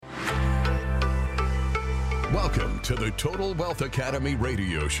Welcome to the Total Wealth Academy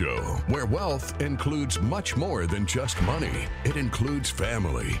radio show, where wealth includes much more than just money. It includes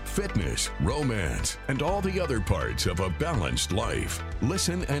family, fitness, romance, and all the other parts of a balanced life.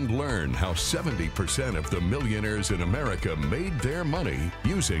 Listen and learn how 70% of the millionaires in America made their money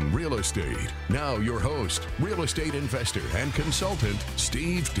using real estate. Now your host, real estate investor and consultant,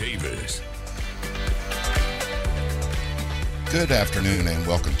 Steve Davis. Good afternoon and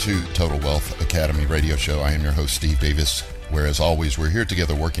welcome to Total Wealth Academy radio show. I am your host, Steve Davis, where as always, we're here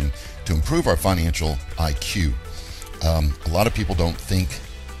together working to improve our financial IQ. A lot of people don't think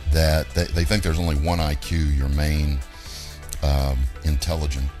that, they think there's only one IQ, your main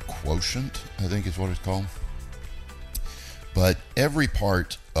intelligent quotient, I think is what it's called. But every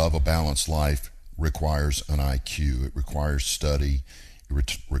part of a balanced life requires an IQ. It requires study,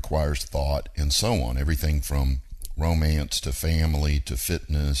 it requires thought, and so on. Everything from romance to family to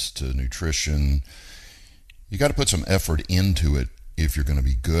fitness to nutrition. You got to put some effort into it if you're going to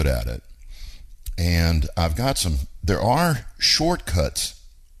be good at it. And there are shortcuts,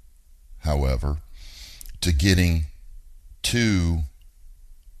 however, to getting to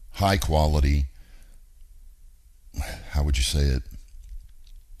high quality, how would you say it,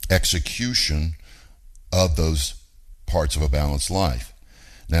 execution of those parts of a balanced life.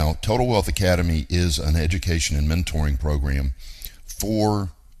 Now, Total Wealth Academy is an education and mentoring program for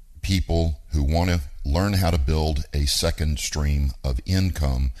people who want to learn how to build a second stream of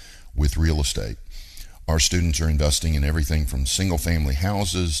income with real estate. Our students are investing in everything from single-family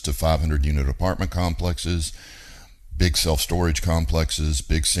houses to 500-unit apartment complexes, big self-storage complexes,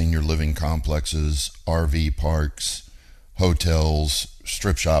 big senior living complexes, RV parks, hotels,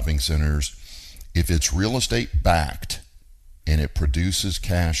 strip shopping centers. If it's real estate backed, and it produces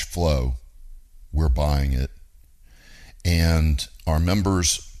cash flow, we're buying it. And our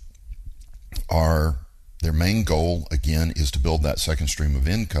members their main goal, again, is to build that second stream of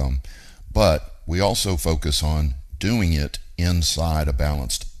income, but we also focus on doing it inside a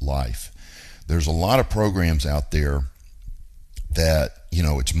balanced life. There's a lot of programs out there that,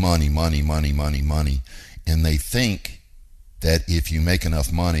 it's money, and they think that if you make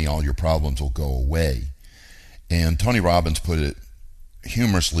enough money, all your problems will go away. And Tony Robbins put it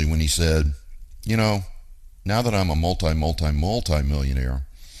humorously when he said, now that I'm a multi-millionaire,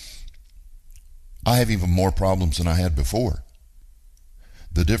 I have even more problems than I had before.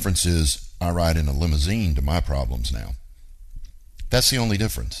 The difference is I ride in a limousine to my problems now. That's the only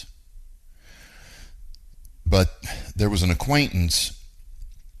difference. But there was an acquaintance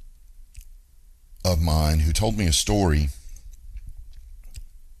of mine who told me a story.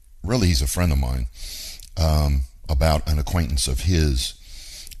 Really, he's a friend of mine. About an acquaintance of his,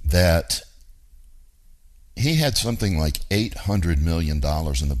 that he had something like $800 million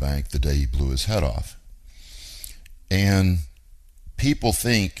in the bank the day he blew his head off. And people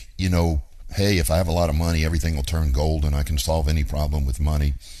think, hey, if I have a lot of money, everything will turn gold and I can solve any problem with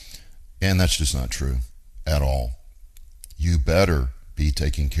money. And that's just not true at all. You better be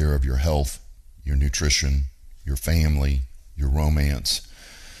taking care of your health, your nutrition, your family, your romance.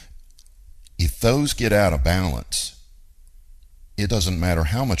 If those get out of balance, it doesn't matter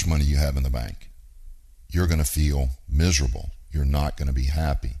how much money you have in the bank. You're going to feel miserable. You're not going to be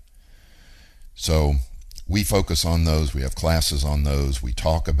happy. So we focus on those. We have classes on those. We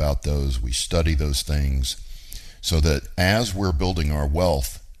talk about those. We study those things so that as we're building our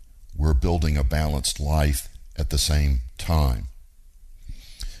wealth, we're building a balanced life at the same time.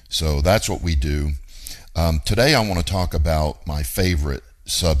 So that's what we do. Today I want to talk about my favorite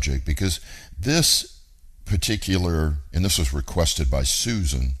subject, because this particular, and this was requested by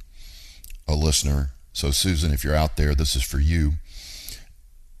Susan, a listener. So Susan, if you're out there, this is for you.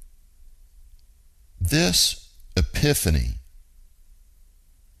 This epiphany,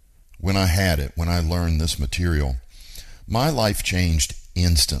 when I had it, when I learned this material, my life changed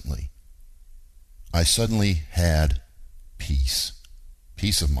instantly. I suddenly had peace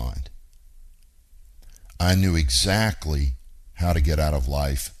of mind. I knew exactly how to get out of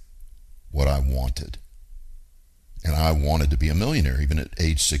life what I wanted. And I wanted to be a millionaire. Even at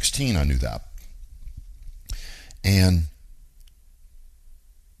age 16, I knew that. And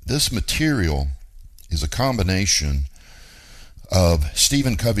this material is a combination of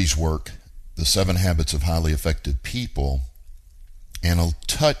Stephen Covey's work, The 7 Habits of Highly Effective People, and a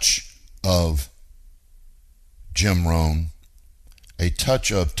touch of Jim Rohn, a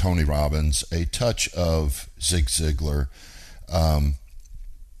touch of Tony Robbins, a touch of Zig Ziglar,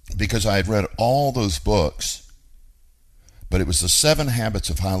 because I had read all those books, but it was the 7 Habits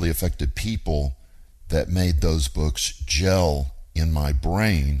of Highly Effective People that made those books gel in my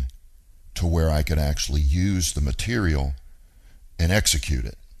brain to where I could actually use the material and execute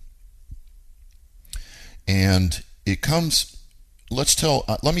it. And it comes,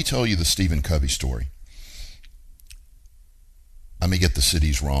 let me tell you the Stephen Covey story. I may get the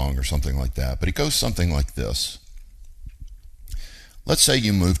cities wrong or something like that, but it goes something like this. Let's say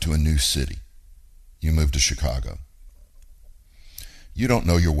you move to a new city. You move to Chicago. You don't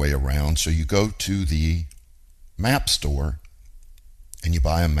know your way around, so you go to the map store and you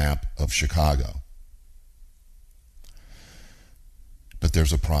buy a map of Chicago. But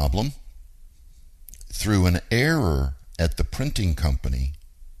there's a problem. Through an error at the printing company,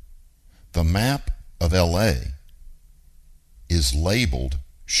 the map of LA is labeled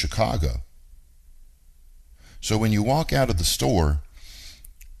Chicago. So when you walk out of the store,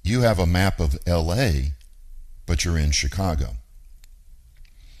 you have a map of LA, but you're in Chicago.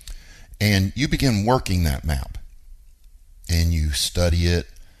 And you begin working that map. And you study it.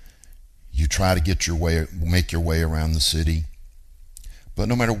 You try to make your way around the city. But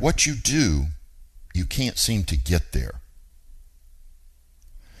no matter what you do, you can't seem to get there.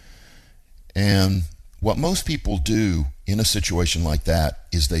 And what most people do in a situation like that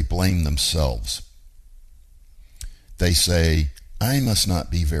is they blame themselves. They say, I must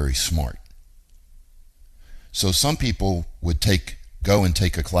not be very smart. So some people would go and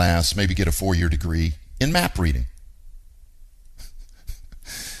take a class, maybe get a 4-year degree in map reading.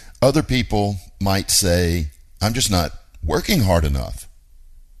 Other people might say, I'm just not working hard enough.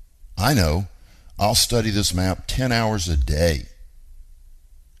 I know, I'll study this map 10 hours a day.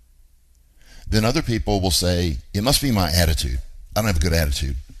 Then other people will say, it must be my attitude. I don't have a good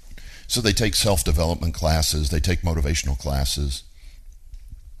attitude. So they take self-development classes, they take motivational classes.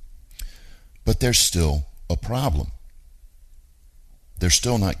 But there's still a problem. They're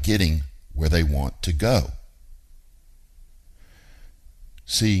still not getting where they want to go.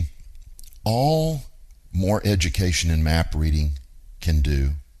 See, all more education in map reading can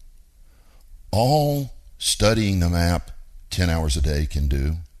do, all studying the map 10 hours a day can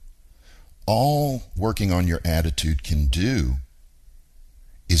do, all working on your attitude can do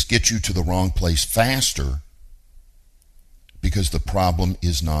is get you to the wrong place faster, because the problem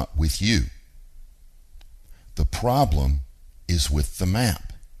is not with you. The problem is with the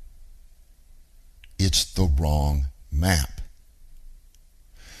map. It's the wrong map.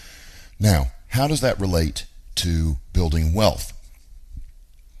 Now, how does that relate to building wealth?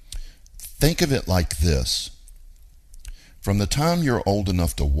 Think of it like this. From the time you're old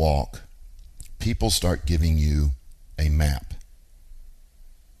enough to walk, people start giving you a map.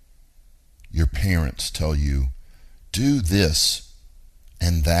 Your parents tell you, do this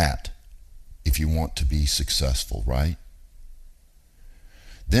and that if you want to be successful, right?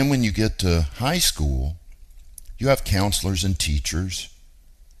 Then when you get to high school, you have counselors and teachers,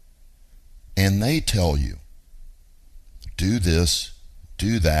 and they tell you, do this,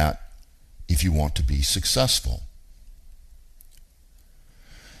 do that if you want to be successful.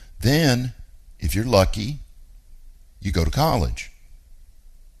 Then, if you're lucky, you go to college.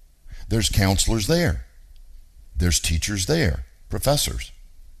 There's counselors there. There's teachers there, professors.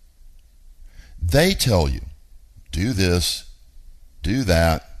 They tell you, do this, do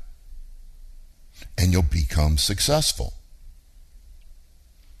that, and you'll become successful.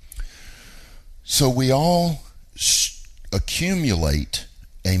 So we all accumulate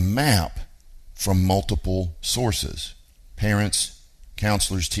a map from multiple sources. Parents,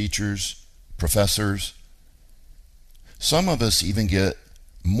 counselors, teachers, professors. Some of us even get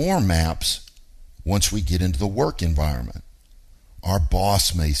more maps once we get into the work environment. Our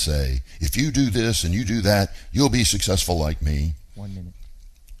boss may say, if you do this and you do that, you'll be successful like me. 1 minute.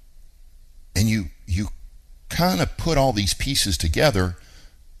 And you kind of put all these pieces together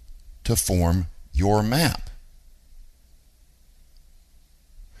to form your map.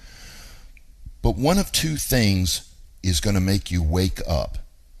 But one of two things is going to make you wake up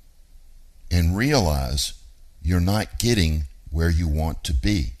and realize you're not getting where you want to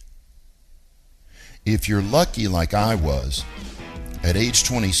be. If you're lucky like I was, at age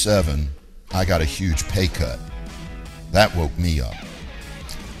 27, I got a huge pay cut. That woke me up.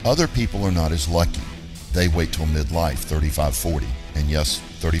 Other people are not as lucky. They wait till midlife, 35, 40. And yes,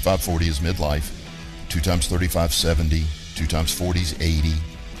 35, 40 is midlife. 2 times 35, 70. 2 times 40 is 80.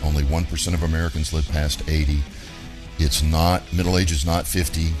 Only 1% of Americans live past 80. It's not, middle age is not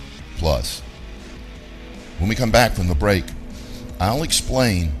 50 plus. When we come back from the break, I'll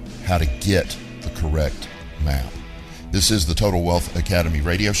explain how to get the correct map. This is the Total Wealth Academy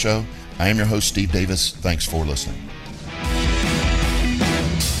radio show. I am your host, Steve Davis. Thanks for listening.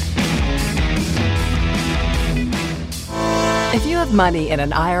 If you have money in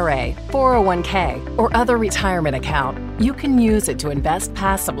an IRA, 401k, or other retirement account, you can use it to invest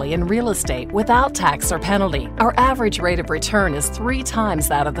passively in real estate without tax or penalty. Our average rate of return is 3 times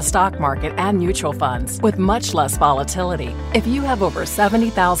that of the stock market and mutual funds, with much less volatility. If you have over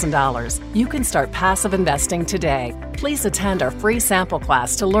 $70,000, you can start passive investing today. Please attend our free sample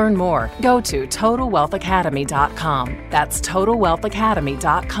class to learn more. Go to TotalWealthAcademy.com. That's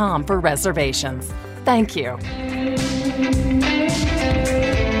TotalWealthAcademy.com for reservations. Thank you.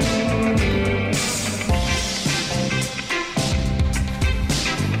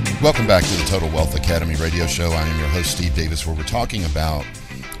 Welcome back to the Total Wealth Academy radio show. I am your host, Steve Davis, where we're talking about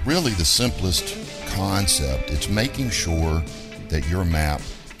really the simplest concept. It's making sure that your map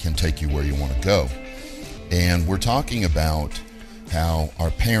can take you where you want to go. And we're talking about how our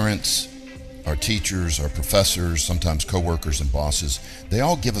parents, our teachers, our professors, sometimes coworkers and bosses, they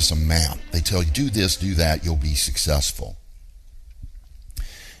all give us a map. They tell you, do this, do that, you'll be successful.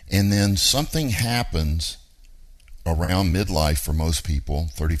 And then something happens around midlife for most people,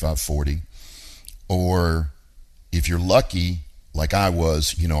 35, 40, or if you're lucky, like I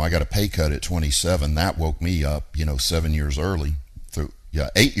was, I got a pay cut at 27. That woke me up, 7 years early,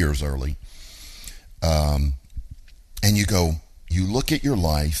 8 years early. And you look at your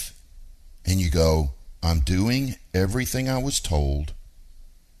life and you go, I'm doing everything I was told,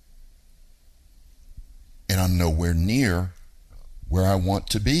 and I'm nowhere near where I want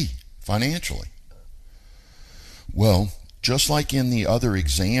to be financially. Well, just like in the other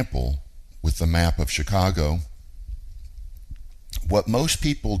example with the map of Chicago, what most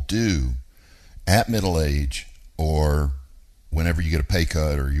people do at middle age or whenever you get a pay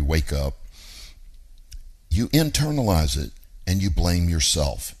cut or you wake up, you internalize it and you blame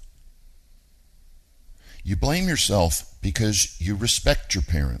yourself. You blame yourself because you respect your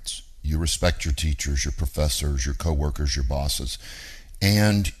parents, you respect your teachers, your professors, your coworkers, your bosses,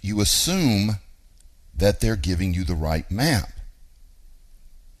 and you assume that they're giving you the right map.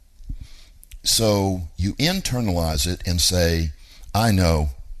 So you internalize it and say, I know,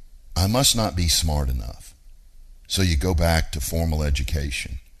 I must not be smart enough. So you go back to formal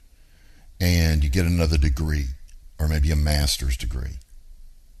education and you get another degree or maybe a master's degree.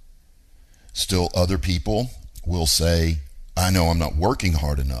 Still, other people will say, I know I'm not working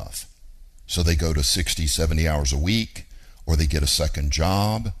hard enough. So they go to 60, 70 hours a week, or they get a second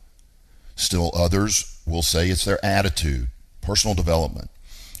job. Still, others will say it's their attitude, personal development.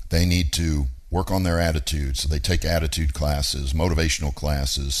 They need to work on their attitude, so they take attitude classes, motivational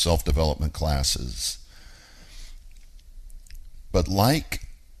classes, self-development classes. But like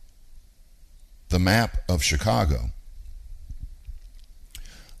the map of Chicago,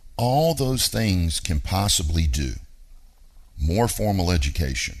 all those things can possibly do. More formal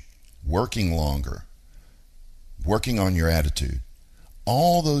education, working longer, working on your attitude.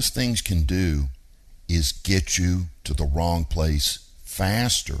 All those things can do is get you to the wrong place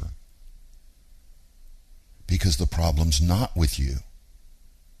faster, because the problem's not with you.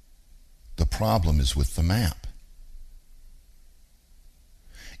 The problem is with the map.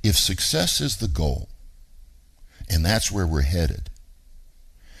 If success is the goal, and that's where we're headed,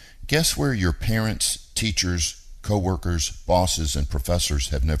 guess where your parents, teachers, co-workers, bosses, and professors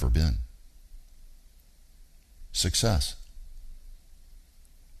have never been? Success.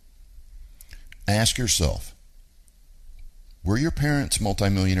 Ask yourself, were your parents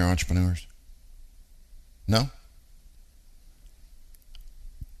multimillionaire entrepreneurs? No?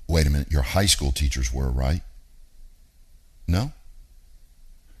 Wait a minute, your high school teachers were, right? No?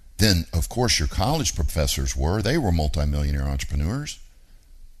 Then, of course, your college professors were. They were multimillionaire entrepreneurs.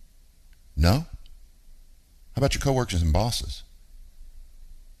 No? How about your coworkers and bosses?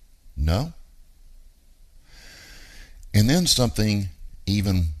 No? And then something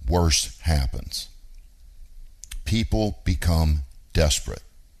even worse happens. People become desperate.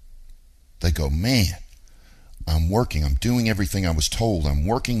 They go, man, I'm working. I'm doing everything I was told. I'm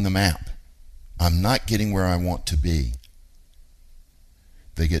working the map. I'm not getting where I want to be.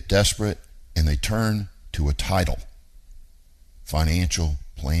 They get desperate and they turn to a title, financial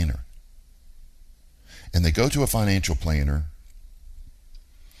planner. And they go to a financial planner.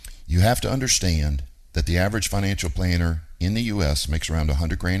 You have to understand that the average financial planner in the U.S. makes around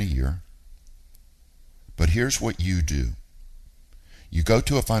 $100,000 a year. But here's what you do. You go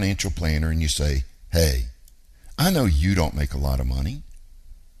to a financial planner and you say, hey, I know you don't make a lot of money.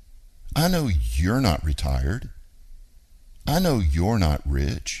 I know you're not retired. I know you're not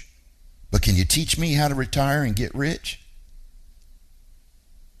rich. But can you teach me how to retire and get rich?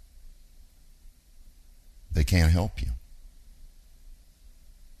 They can't help you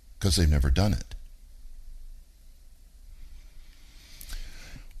because they've never done it.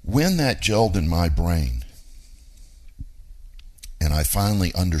 When that gelled in my brain, and I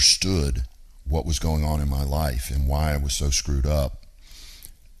finally understood what was going on in my life and why I was so screwed up,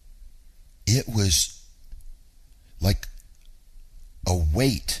 it was like a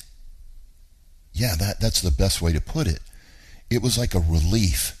weight. Yeah, that's the best way to put it. It was like a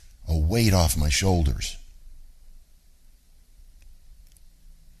relief, a weight off my shoulders.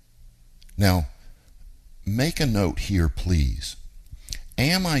 Now, make a note here, please.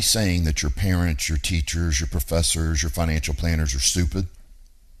 Am I saying that your parents, your teachers, your professors, your financial planners are stupid?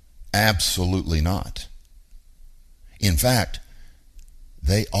 Absolutely not. In fact,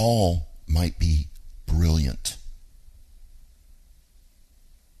 they all might be brilliant.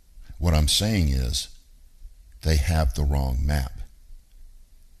 What I'm saying is they have the wrong map.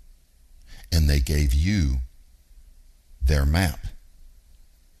 And they gave you their map.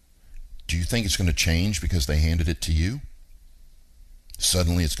 Do you think it's going to change because they handed it to you?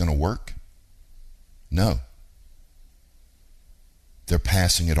 Suddenly it's going to work? No. They're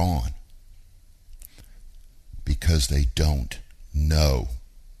passing it on because they don't know.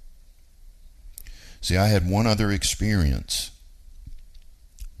 See, I had one other experience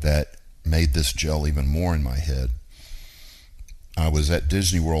that made this gel even more in my head. I was at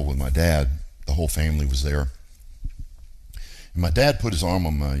Disney World with my dad. The whole family was there. And my dad put his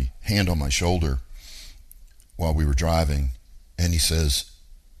hand on my shoulder while we were driving, and he says,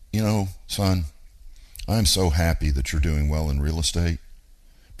 "You know, son, I'm so happy that you're doing well in real estate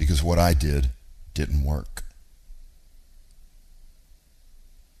because what I did didn't work."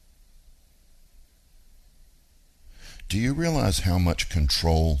 Do you realize how much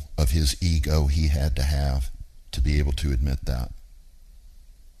control of his ego he had to have to be able to admit that?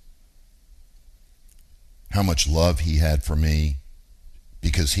 How much love he had for me,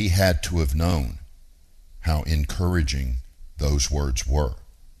 because he had to have known how encouraging those words were.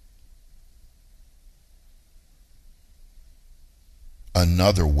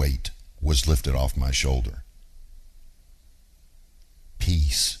 Another weight was lifted off my shoulder.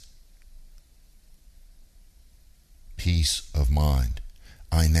 Peace. Peace of mind.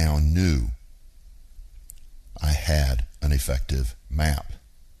 I now knew I had an effective map.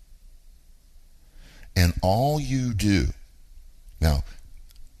 And all you do, now,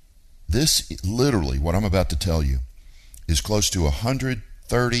 this literally, what I'm about to tell you, is close to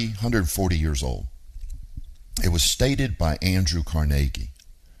 130, 140 years old. It was stated by Andrew Carnegie.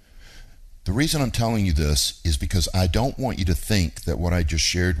 The reason I'm telling you this is because I don't want you to think that what I just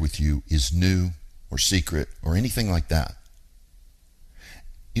shared with you is new or secret or anything like that.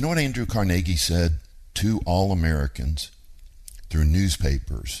 You know what Andrew Carnegie said to all Americans through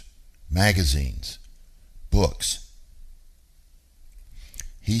newspapers, magazines, books?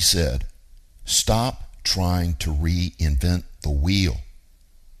 He said, "Stop trying to reinvent the wheel.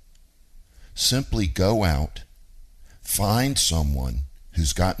 Simply go out, find someone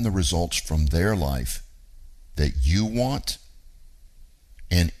who's gotten the results from their life that you want,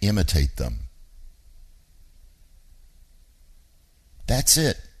 and imitate them." That's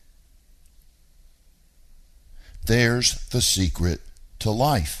it. There's the secret to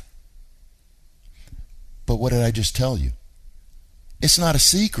life. But what did I just tell you? It's not a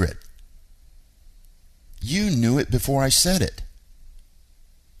secret. You knew it before I said it.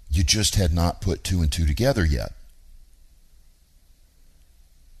 You just had not put two and two together yet.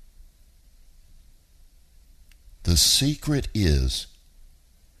 The secret is,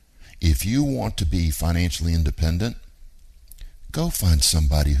 if you want to be financially independent, go find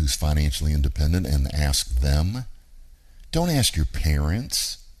somebody who's financially independent and ask them. Don't ask your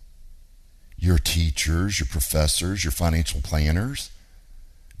parents, your teachers, your professors, your financial planners.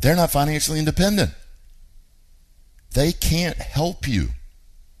 They're not financially independent. They can't help you.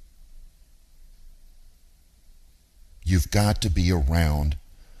 You've got to be around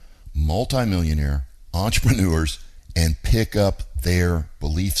multimillionaire entrepreneurs and pick up their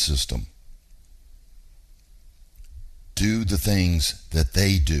belief system. Do the things that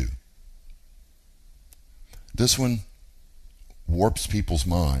they do. This one warps people's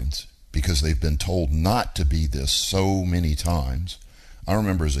minds because they've been told not to be this so many times. I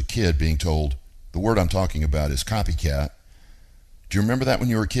remember as a kid being told, the word I'm talking about is copycat. Do you remember that when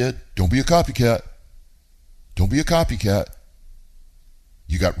you were a kid? Don't be a copycat. Don't be a copycat.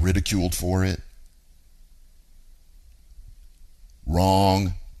 You got ridiculed for it.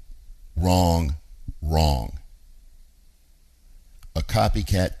 Wrong, wrong, wrong. A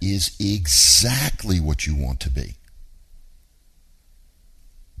copycat is exactly what you want to be.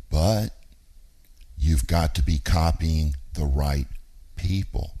 But you've got to be copying the right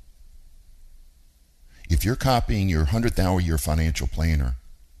people. If you're copying your 100th hour year financial planner,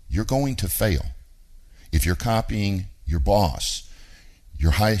 you're going to fail. If you're copying your boss,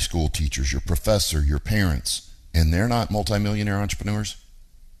 your high school teachers, your professor, your parents, and they're not multimillionaire entrepreneurs,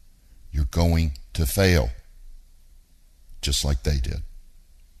 you're going to fail, just like they did.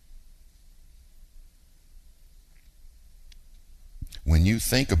 When you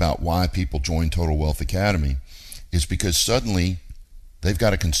think about why people join Total Wealth Academy, it's because suddenly they've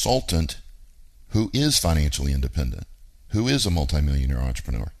got a consultant who is financially independent, who is a multimillionaire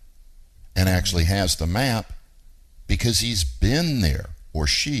entrepreneur, and actually has the map because he's been there, or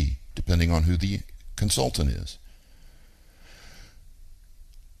she, depending on who the consultant is.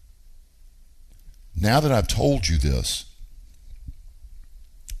 Now that I've told you this,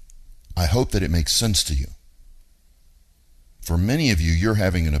 I hope that it makes sense to you. For many of you,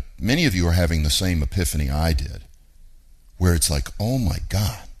 many of you are having the same epiphany I did, where it's like, oh my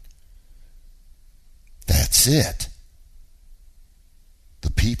God, that's it.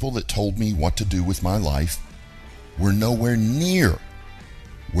 The people that told me what to do with my life were nowhere near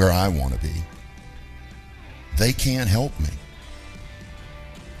where I want to be. They can't help me.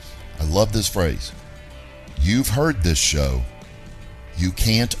 I love this phrase. You've heard this show. You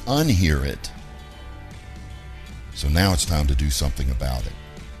can't unhear it. So now it's time to do something about it.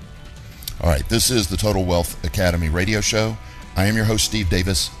 All right, this is the Total Wealth Academy radio show. I am your host, Steve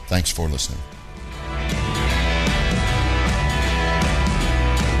Davis. Thanks for listening.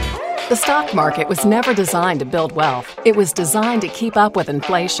 The stock market was never designed to build wealth. It was designed to keep up with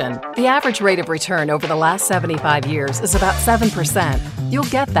inflation. The average rate of return over the last 75 years is about 7%. You'll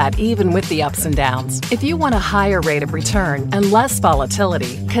get that even with the ups and downs. If you want a higher rate of return and less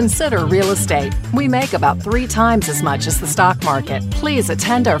volatility, consider real estate. We make about 3 times as much as the stock market. Please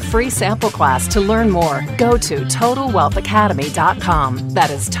attend our free sample class to learn more. Go to TotalWealthAcademy.com. That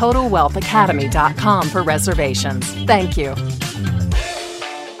is TotalWealthAcademy.com for reservations. Thank you.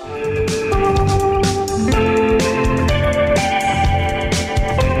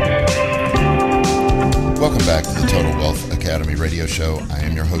 Welcome back to the Total Wealth Academy radio show. I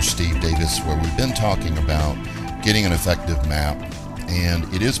am your host, Steve Davis, where we've been talking about getting an effective map,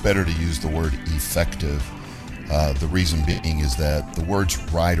 and it is better to use the word effective. The reason being is that the words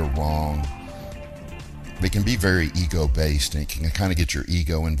right or wrong, they can be very ego-based, and it can kind of get your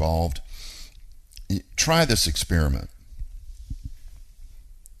ego involved. Try this experiment.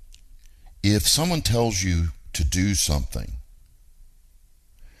 If someone tells you to do something,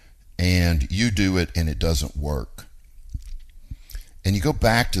 and you do it and it doesn't work, and you go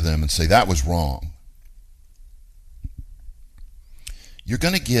back to them and say, that was wrong, you're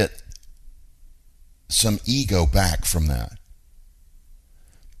going to get some ego back from that.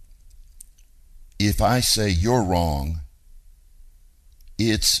 If I say you're wrong,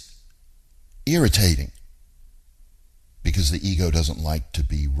 it's irritating because the ego doesn't like to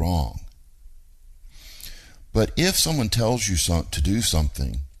be wrong. But if someone tells you to do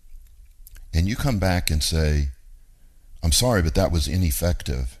something, and you come back and say, I'm sorry, but that was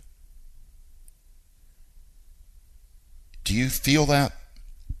ineffective. Do you feel that?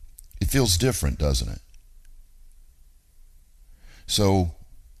 It feels different, doesn't it? So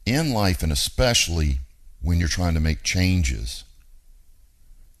in life, and especially when you're trying to make changes,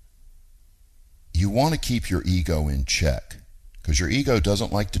 you want to keep your ego in check, because your ego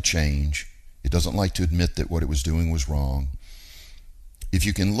doesn't like to change. It doesn't like to admit that what it was doing was wrong. If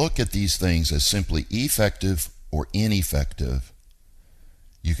you can look at these things as simply effective or ineffective,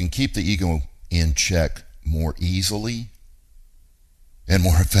 you can keep the ego in check more easily and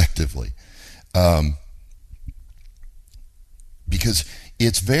more effectively. Because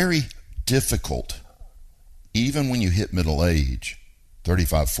it's very difficult, even when you hit middle age,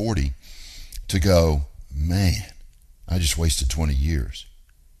 35, 40, to go, man, I just wasted 20 years.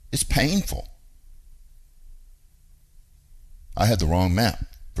 It's painful. I had the wrong map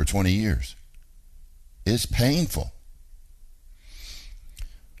for 20 years. It's painful.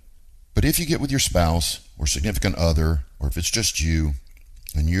 But if you get with your spouse or significant other, or if it's just you,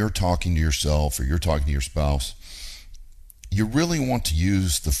 and you're talking to yourself or you're talking to your spouse, you really want to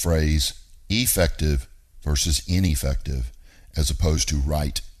use the phrase effective versus ineffective as opposed to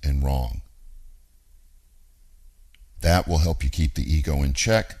right and wrong. That will help you keep the ego in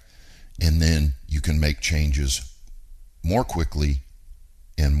check, and then you can make changes more quickly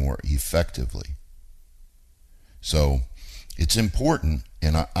and more effectively. So it's important,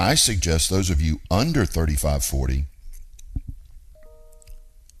 and I suggest those of you under 35, 40,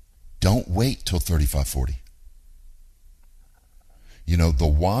 don't wait till 35, 40. You know, the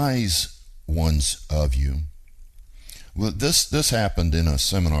wise ones of you, well, this happened in a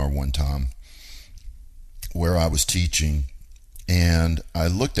seminar one time where I was teaching, And I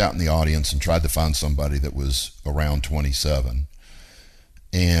looked out in the audience and tried to find somebody that was around 27.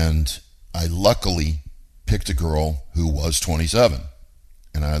 And I luckily picked a girl who was 27.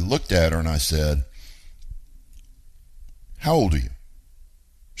 And I looked at her and I said, "How old are you?"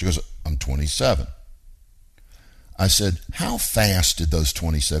 She goes, "I'm 27. I said, "How fast did those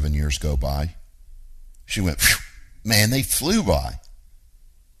 27 years go by?" She went, "Phew, man, they flew by."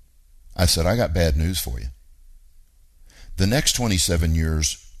 I said, "I got bad news for you. The next 27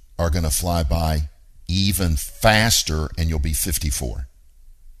 years are going to fly by even faster, and you'll be 54.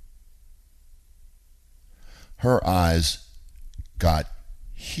 Her eyes got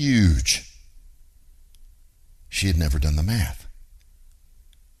huge. She had never done the math.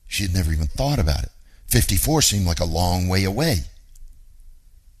 She had never even thought about it. 54 seemed like a long way away.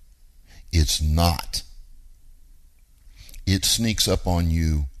 It's not. It sneaks up on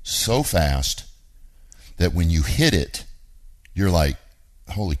you so fast that when you hit it, you're like,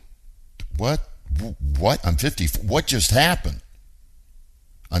 holy, what? I'm 54. What just happened?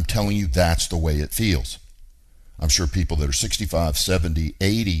 I'm telling you, that's the way it feels. I'm sure people that are 65, 70,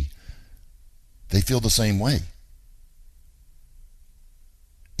 80, they feel the same way.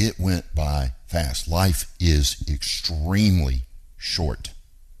 It went by fast. Life is extremely short.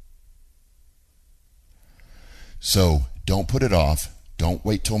 So don't put it off. Don't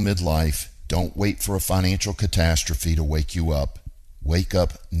wait till midlife. Don't wait for a financial catastrophe to wake you up. Wake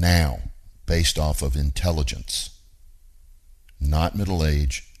up now, based off of intelligence. Not middle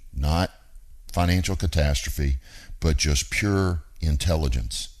age, not financial catastrophe, but just pure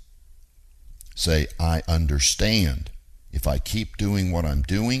intelligence. Say, I understand. If I keep doing what I'm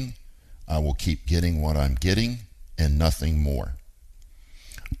doing, I will keep getting what I'm getting and nothing more.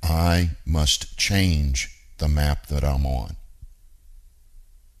 I must change the map that I'm on.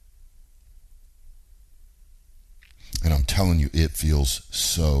 And I'm telling you, it feels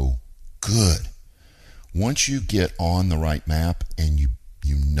so good. Once you get on the right map and you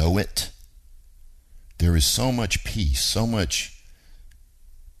know it, there is so much peace, so much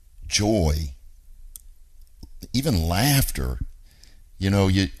joy, even laughter.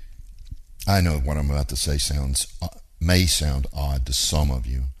 I know what I'm about to say may sound odd to some of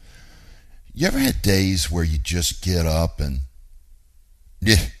you. You ever had days where you just get up and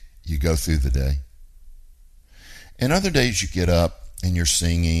you go through the day? And other days you get up and you're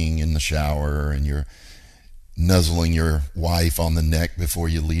singing in the shower and you're nuzzling your wife on the neck before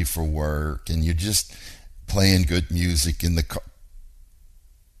you leave for work and you're just playing good music in the car.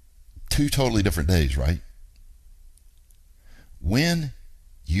 Two totally different days, right? When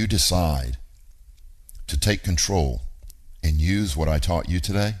you decide to take control and use what I taught you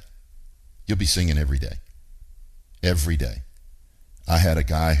today, you'll be singing every day. Every day. I had a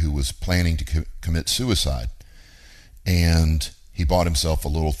guy who was planning to commit suicide, and he bought himself a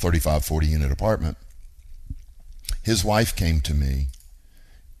little 35, 40 unit apartment. His wife came to me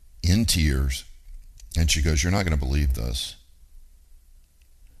in tears, and she goes, "You're not going to believe this.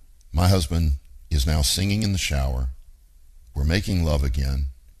 My husband is now singing in the shower. We're making love again.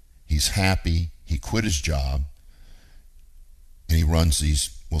 He's happy. He quit his job, and he runs these,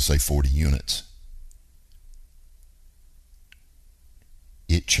 we'll say, 40 units.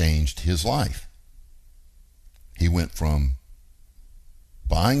 It changed his life. He went from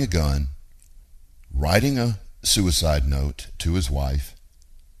buying a gun, writing a suicide note to his wife,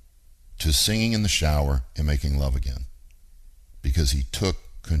 to singing in the shower and making love again, because he took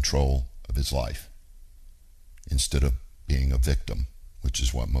control of his life instead of being a victim, which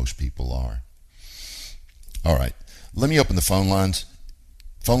is what most people are. All right, let me open the phone lines.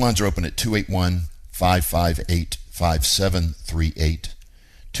 Phone lines are open at 281-558-5738,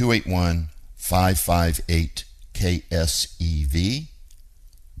 281-558-KSEV,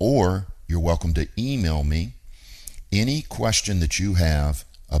 or you're welcome to email me any question that you have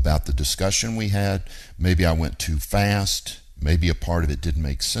about the discussion we had. Maybe I went too fast. Maybe a part of it didn't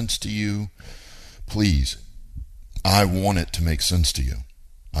make sense to you. Please, I want it to make sense to you.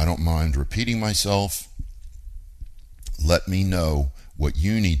 I don't mind repeating myself. Let me know what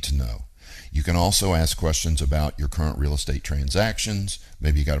you need to know. You can also ask questions about your current real estate transactions.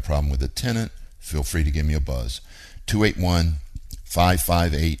 Maybe you got a problem with a tenant. Feel free to give me a buzz.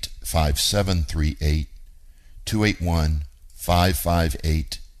 281-558-5738,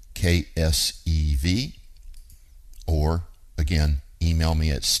 281-558-KSEV, or again, email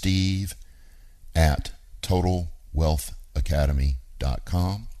me at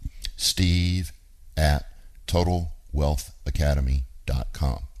steve@totalwealthacademy.com,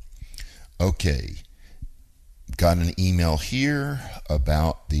 steve@totalwealthacademy.com. Okay, got an email here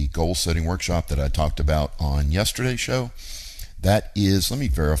about the goal setting workshop that I talked about on yesterday's show. That is, let me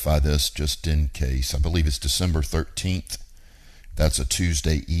verify this just in case. I believe it's December 13th. That's a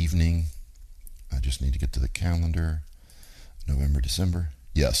Tuesday evening. I just need to get to the calendar. November, December.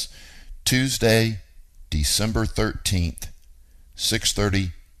 Yes. Tuesday, December 13th,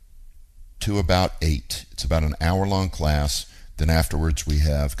 6:30 to about 8. It's about an hour-long class. Then afterwards we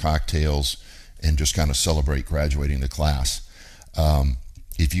have cocktails and just kind of celebrate graduating the class.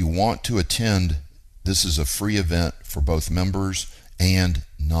 If you want to attend, this is a free event for both members and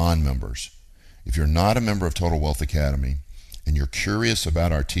non-members. If you're not a member of Total Wealth Academy and you're curious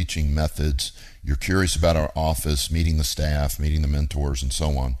about our teaching methods, you're curious about our office, meeting the staff, meeting the mentors, and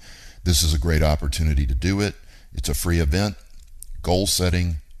so on, this is a great opportunity to do it. It's a free event. Goal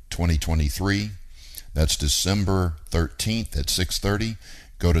Setting 2023. That's December 13th at 6:30.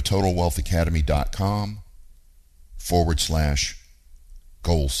 Go to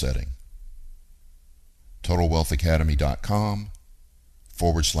TotalWealthAcademy.com/goal setting.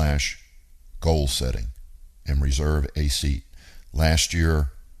 TotalWealthAcademy.com/goal setting and reserve a seat. Last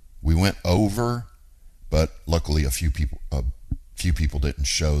year we went over, but luckily a few people didn't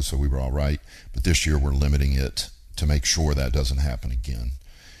show, so we were all right. But this year we're limiting it to make sure that doesn't happen again.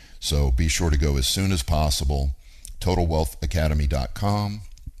 So be sure to go as soon as possible.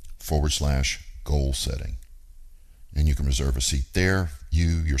 TotalWealthAcademy.com/goal setting. And you can reserve a seat there.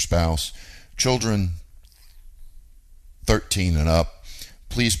 You, your spouse, children 13 and up.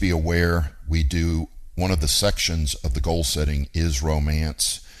 Please be aware one of the sections of the goal setting is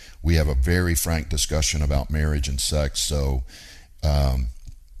romance. We have a very frank discussion about marriage and sex, so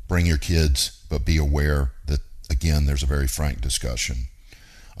bring your kids, but be aware that, again, there's a very frank discussion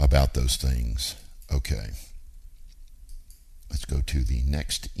about those things. Okay. Let's go to the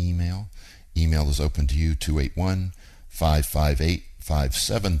next email. Email is open to you,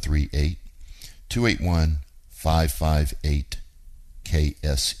 281-558-5738,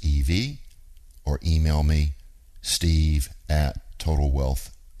 281-558-KSEV, or email me,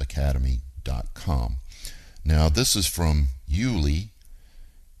 steve@totalwealthacademy.com. Now, this is from Yuli,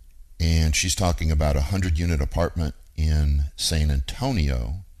 and she's talking about a 100-unit apartment in San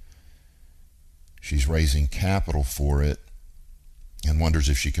Antonio. She's raising capital for it and wonders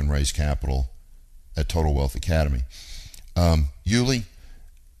if she can raise capital at Total Wealth Academy. Yuli,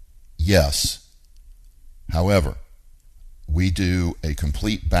 yes. However, we do a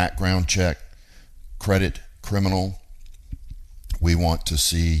complete background check, credit, criminal. We want to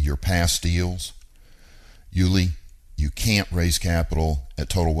see your past deals. Yuli, you can't raise capital at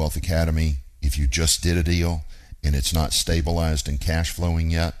Total Wealth Academy if you just did a deal and it's not stabilized and cash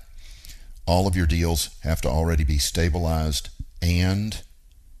flowing yet. All of your deals have to already be stabilized and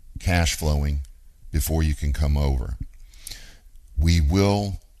cash flowing before you can come over. We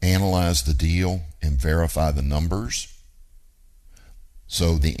will analyze the deal and verify the numbers.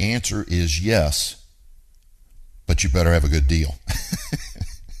 So the answer is yes, but you better have a good deal.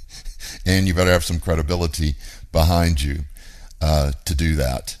 And you better have some credibility behind you to do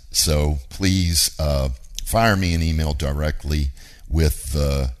that. So please fire me an email directly with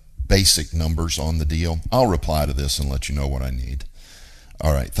the basic numbers on the deal. I'll reply to this and let you know what I need.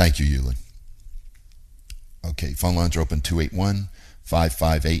 All right. Thank you, Yuli. Okay. Phone lines are open,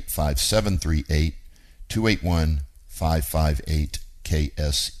 281-558-5738,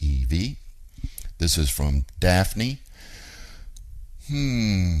 281-558-KSEV. This is from Daphne.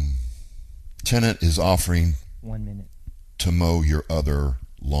 Tenant is offering 1 minute to mow your other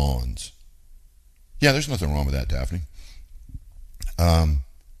lawns. Yeah, there's nothing wrong with that, Daphne.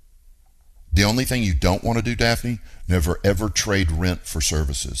 The only thing you don't want to do, Daphne, never ever trade rent for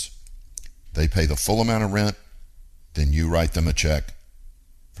services. They pay the full amount of rent, then you write them a check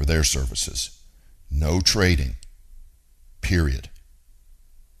for their services. No trading, period.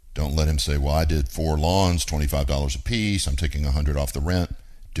 Don't let him say, well, I did 4 lawns, $25 a piece, I'm taking $100 off the rent.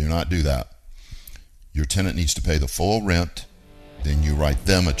 Do not do that. Your tenant needs to pay the full rent, then you write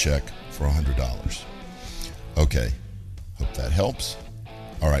them a check for $100. Okay, hope that helps.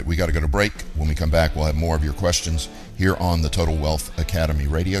 All right, we got to go to break. When we come back, we'll have more of your questions here on the Total Wealth Academy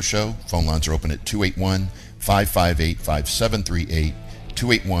radio show. Phone lines are open at 281-558-5738,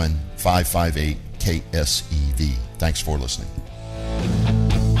 281-558-KSEV. Thanks for listening.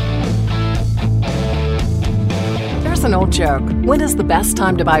 There's an old joke. When is the best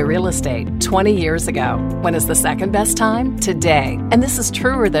time to buy real estate? 20 years ago. When is the second best time? Today. And this is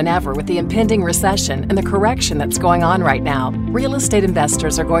truer than ever with the impending recession and the correction that's going on right now. Real estate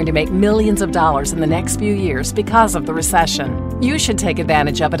investors are going to make millions of dollars in the next few years because of the recession. You should take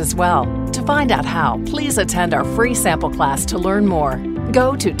advantage of it as well. To find out how, please attend our free sample class to learn more.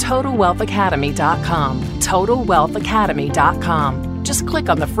 Go to TotalWealthAcademy.com. TotalWealthAcademy.com. Just click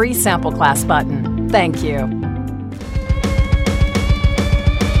on the free sample class button. Thank you.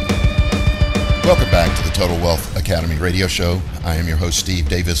 Welcome back to the Total Wealth Academy radio show. I am your host, Steve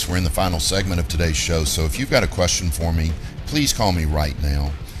Davis. We're in the final segment of today's show, so if you've got a question for me, please call me right now.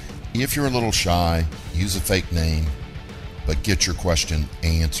 If you're a little shy, use a fake name, but get your question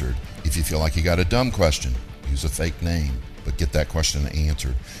answered. If you feel like you got a dumb question, use a fake name, but get that question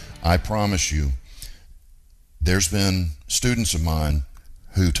answered. I promise you, there's been students of mine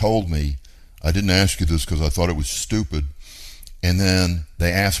who told me, I didn't ask you this because I thought it was stupid, and then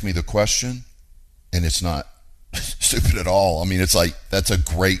they asked me the question, and it's not stupid at all. I mean, it's like, that's a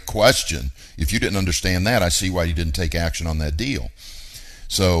great question. If you didn't understand that, I see why you didn't take action on that deal.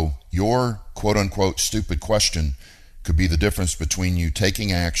 So your quote-unquote stupid question could be the difference between you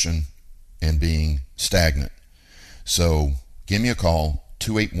taking action and being stagnant. So give me a call,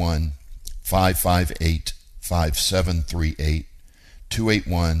 281-558-5738,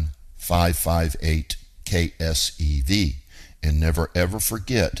 281-558-KSEV. And never ever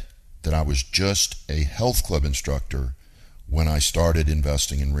forget that I was just a health club instructor when I started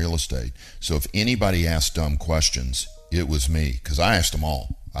investing in real estate. So if anybody asked dumb questions, it was me, because I asked them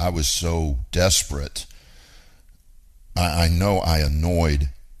all. I was so desperate. I know I annoyed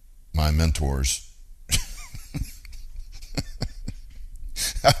my mentors.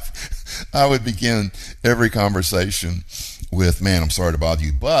 I would begin every conversation with, man, I'm sorry to bother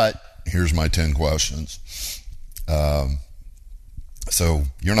you, but here's my 10 questions. So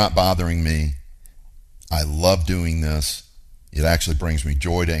you're not bothering me. I love doing this. It actually brings me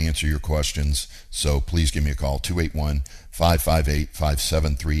joy to answer your questions. So please give me a call,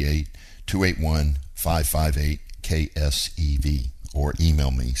 281-558-5738, 281-558-KSEV, or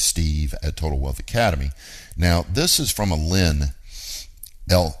email me, Steve at Total Wealth Academy. Now, this is from a Lynn,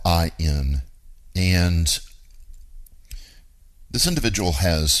 L-I-N, and this individual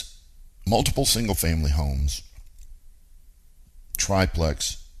has multiple single-family homes,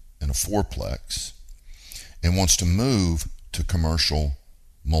 triplex, and a fourplex, and wants to move to commercial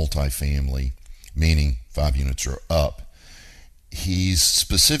multifamily, meaning 5 units or up. He's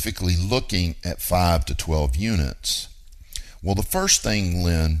specifically looking at 5 to 12 units. Well, the first thing,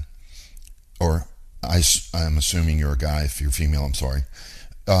 Lynn, or I'm assuming you're a guy. If you're female, I'm sorry.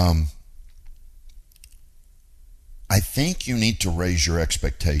 I think you need to raise your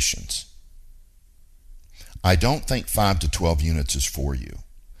expectations. I don't think 5 to 12 units is for you.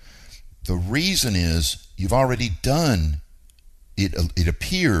 The reason is you've already done it. It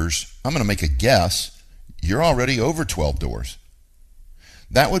appears, I'm going to make a guess, you're already over 12 doors.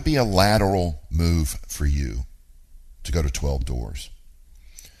 That would be a lateral move for you to go to 12 doors.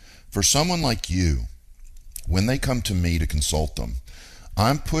 For someone like you, when they come to me to consult them,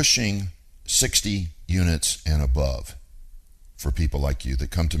 I'm pushing 60 units and above for people like you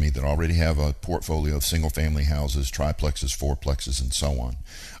that come to me that already have a portfolio of single-family houses, triplexes, fourplexes, and so on.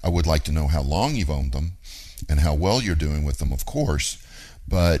 I would like to know how long you've owned them and how well you're doing with them, of course,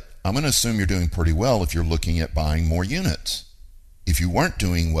 but I'm going to assume you're doing pretty well if you're looking at buying more units. If you weren't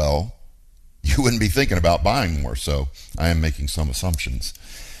doing well, you wouldn't be thinking about buying more, so I am making some assumptions.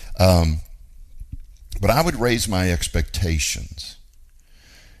 But I would raise my expectations.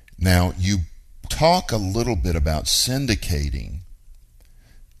 Now, you talk a little bit about syndicating.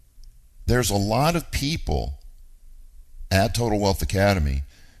 There's a lot of people at Total Wealth Academy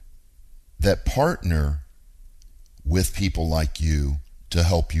that partner with people like you to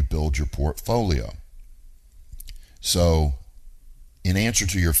help you build your portfolio. So, in answer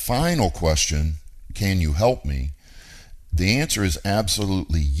to your final question, can you help me? The answer is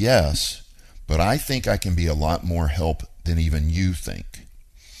absolutely yes, but I think I can be a lot more help than even you think.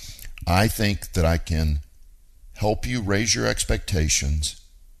 I think that I can help you raise your expectations,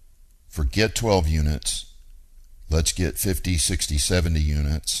 forget 12 units, let's get 50, 60, 70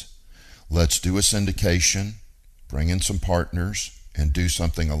 units, let's do a syndication, bring in some partners, and do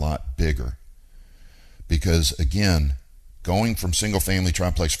something a lot bigger. Because again, going from single-family,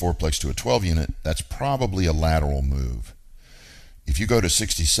 triplex, fourplex to a 12-unit, that's probably a lateral move. If you go to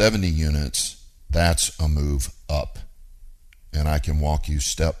 60, 70 units, that's a move up. And I can walk you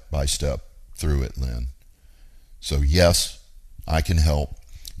step by step through it, Lynn. So yes, I can help.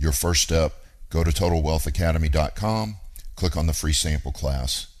 Your first step, go to TotalWealthAcademy.com, click on the free sample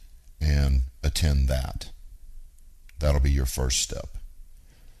class, and attend that. That'll be your first step.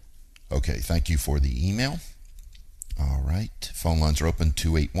 Okay, thank you for the email. All right, phone lines are open,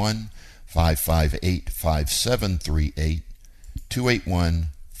 281-558-5738,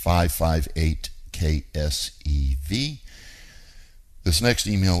 281-558-KSEV. This next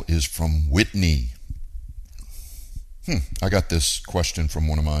email is from Whitney. I got this question from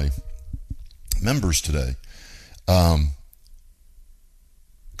one of my members today.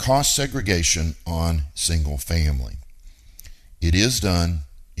 Cost segregation on single family. It is done.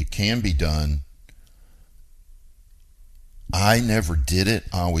 It can be done. I never did it.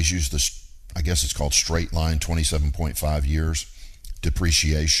 I always use this, I guess it's called straight line, 27.5 years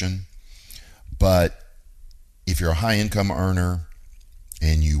depreciation. But if you're a high income earner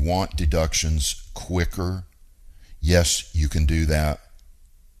and you want deductions quicker, yes, you can do that.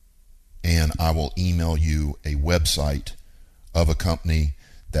 And I will email you a website of a company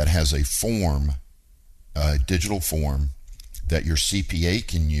that has a form, a digital form, that your CPA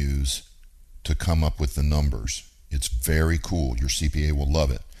can use to come up with the numbers. It's very cool. Your CPA will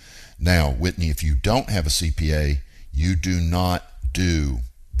love it. Now, Whitney, if you don't have a CPA, you do not do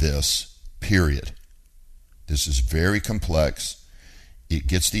this, period. This is very complex. It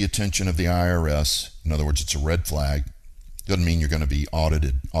gets the attention of the IRS. In other words, it's a red flag. Doesn't mean you're going to be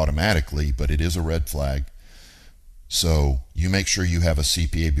audited automatically, but it is a red flag. So you make sure you have a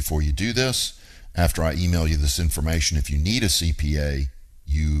CPA before you do this. After I email you this information, if you need a CPA,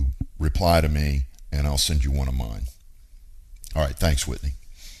 you reply to me and I'll send you one of mine. All right, thanks, Whitney.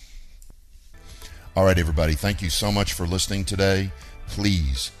 All right, everybody, thank you so much for listening today.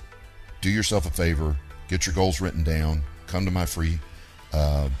 Please do yourself a favor, get your goals written down, come to my free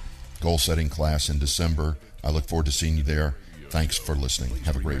goal setting class in December. I look forward to seeing you there. Thanks for listening.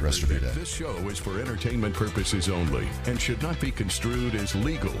 Have a great rest of your day. This show is for entertainment purposes only and should not be construed as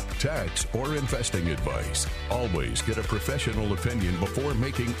legal, tax, or investing advice. Always get a professional opinion before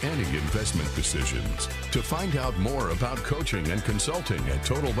making any investment decisions. To find out more about coaching and consulting at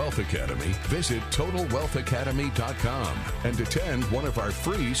Total Wealth Academy, visit TotalWealthAcademy.com and attend one of our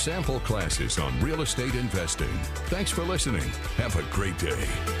free sample classes on real estate investing. Thanks for listening. Have a great day.